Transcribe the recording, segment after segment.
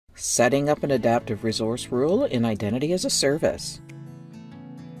Setting up an adaptive resource rule in Identity as a Service.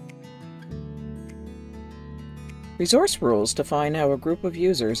 Resource rules define how a group of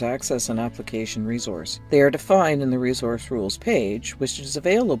users access an application resource. They are defined in the Resource Rules page, which is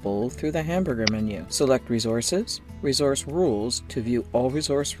available through the hamburger menu. Select Resources, Resource Rules to view all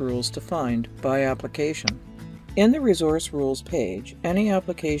resource rules defined by application. In the Resource Rules page, any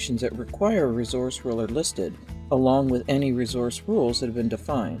applications that require a resource rule are listed, along with any resource rules that have been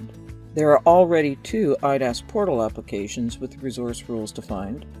defined. There are already 2 IDaaS portal applications with resource rules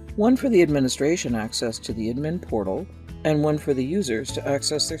defined, one for the administration access to the admin portal, and one for the users to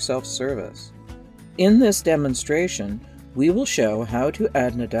access their self-service. In this demonstration, we will show how to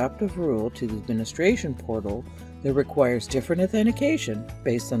add an adaptive rule to the administration portal that requires different authentication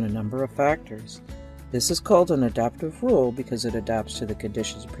based on a number of factors. This is called an adaptive rule because it adapts to the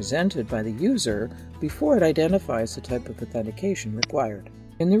conditions presented by the user before it identifies the type of authentication required.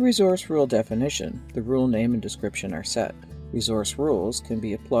 In the resource rule definition, the rule name and description are set. Resource rules can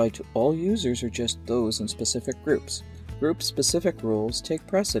be applied to all users or just those in specific groups. Group-specific rules take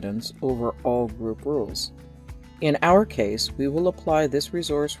precedence over all group rules. In our case, we will apply this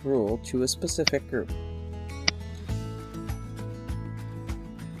resource rule to a specific group.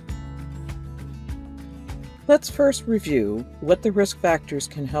 Let's first review what the risk factors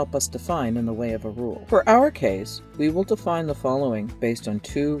can help us define in the way of a rule. For our case, we will define the following based on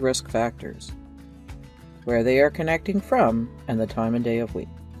 2 risk factors: where they are connecting from and the time and day of week.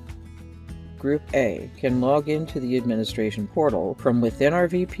 Group A can log into the administration portal from within our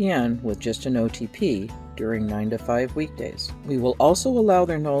VPN with just an OTP during 9 to 5 weekdays. We will also allow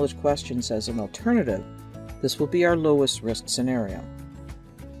their knowledge questions as an alternative. This will be our lowest risk scenario.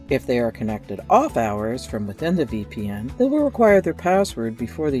 If they are connected off hours from within the VPN, they will require their password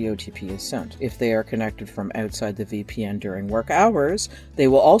before the OTP is sent. If they are connected from outside the VPN during work hours, they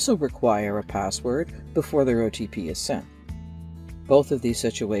will also require a password before their OTP is sent. Both of these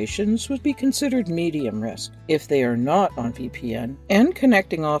situations would be considered medium risk. If they are not on VPN and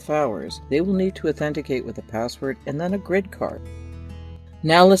connecting off hours, they will need to authenticate with a password and then a grid card.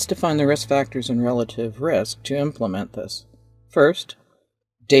 Now let's define the risk factors and relative risk to implement this. First,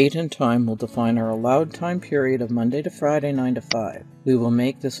 date and time will define our allowed time period of Monday to Friday 9 to 5. We will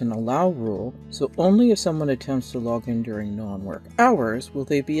make this an allow rule, so only if someone attempts to log in during non-work hours will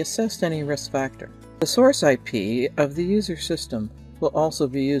they be assessed any risk factor. The source IP of the user system will also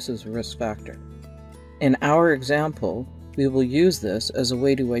be used as a risk factor. In our example, we will use this as a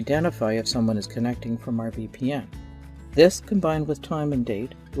way to identify if someone is connecting from our VPN. This, combined with time and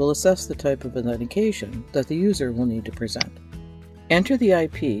date, will assess the type of authentication that the user will need to present. Enter the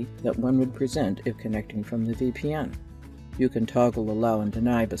IP that one would present if connecting from the VPN. You can toggle allow and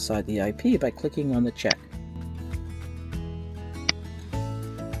deny beside the IP by clicking on the check.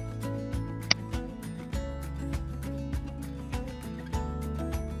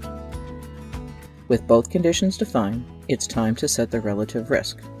 With both conditions defined, it's time to set the relative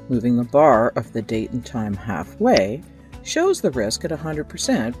risk. Moving the bar of the date and time halfway shows the risk at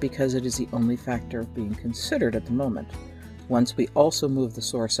 100% because it is the only factor being considered at the moment. Once we also move the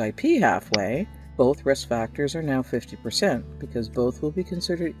source IP halfway, both risk factors are now 50% because both will be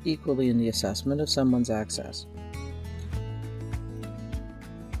considered equally in the assessment of someone's access.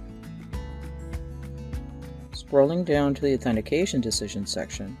 Scrolling down to the Authentication Decision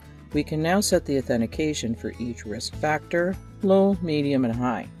section, we can now set the authentication for each risk factor, low, medium, and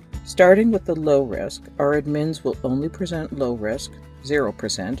high. Starting with the low risk, our admins will only present low risk,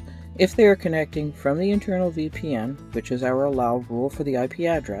 0%, if they are connecting from the internal VPN, which is our allow rule for the IP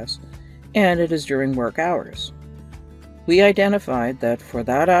address, and it is during work hours. We identified that for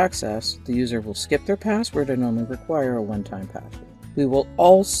that access, the user will skip their password and only require a one-time password. We will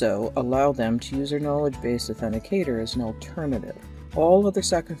also allow them to use their knowledge-based authenticator as an alternative. All other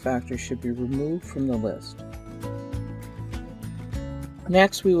second factors should be removed from the list.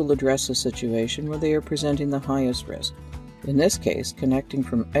 Next, we will address a situation where they are presenting the highest risk. In this case, connecting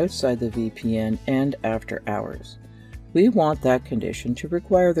from outside the VPN and after hours. We want that condition to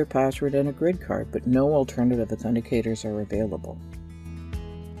require their password and a grid card, but no alternative authenticators are available.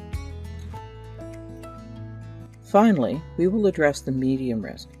 Finally, we will address the medium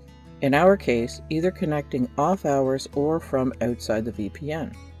risk. In our case, either connecting off hours or from outside the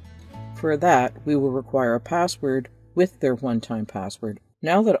VPN. For that, we will require a password with their one-time password.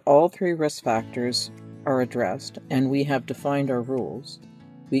 Now that all 3 risk factors are addressed and we have defined our rules,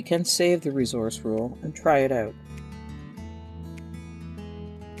 we can save the resource rule and try it out.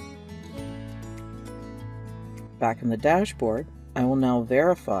 Back in the dashboard, I will now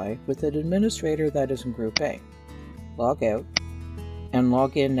verify with an administrator that is in Group A. Log out, and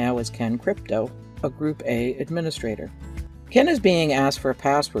log in now as Ken Crypto, a Group A administrator. Ken is being asked for a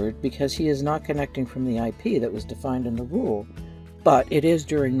password because he is not connecting from the IP that was defined in the rule, but it is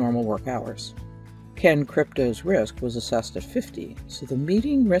during normal work hours. Ken Crypto's risk was assessed at 50, so the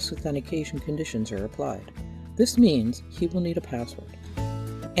meeting risk authentication conditions are applied. This means he will need a password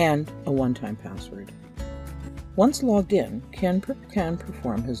and a one-time password. Once logged in, Ken can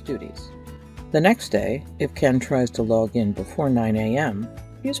perform his duties. The next day, if Ken tries to log in before 9 a.m.,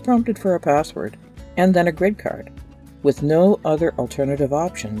 he is prompted for a password and then a grid card, with no other alternative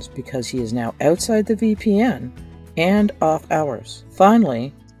options because he is now outside the VPN and off hours.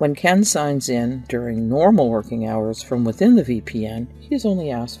 Finally, when Ken signs in during normal working hours from within the VPN, he is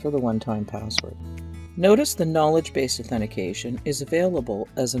only asked for the one-time password. Notice the knowledge-based authentication is available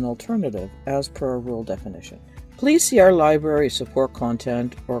as an alternative as per our rule definition. Please see our library support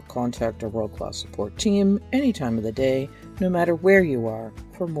content or contact our world-class support team any time of the day, no matter where you are,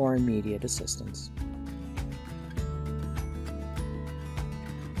 for more immediate assistance.